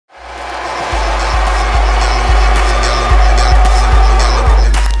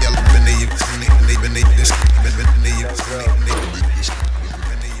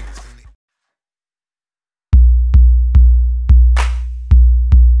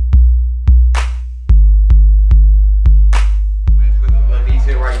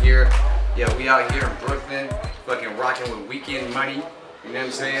getting money. You know what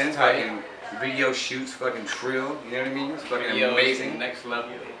I'm saying? Fucking video shoots, fucking trill. You know what I mean? It's fucking Videos, amazing. Next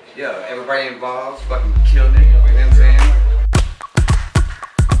level. Yeah, everybody involved, fucking killing it. You know what I'm saying?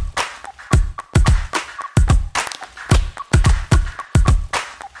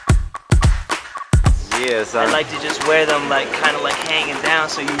 Yeah, son. I like to just wear them like kind of like hanging down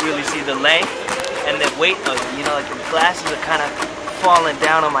so you really see the length and the weight of it. You know, like the glasses are kind of falling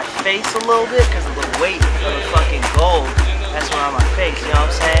down on my face a little bit because of the weight of the fucking gold that's on my face. You know what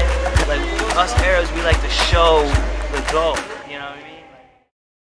I'm saying? Like us Arabs, we like to show the gold.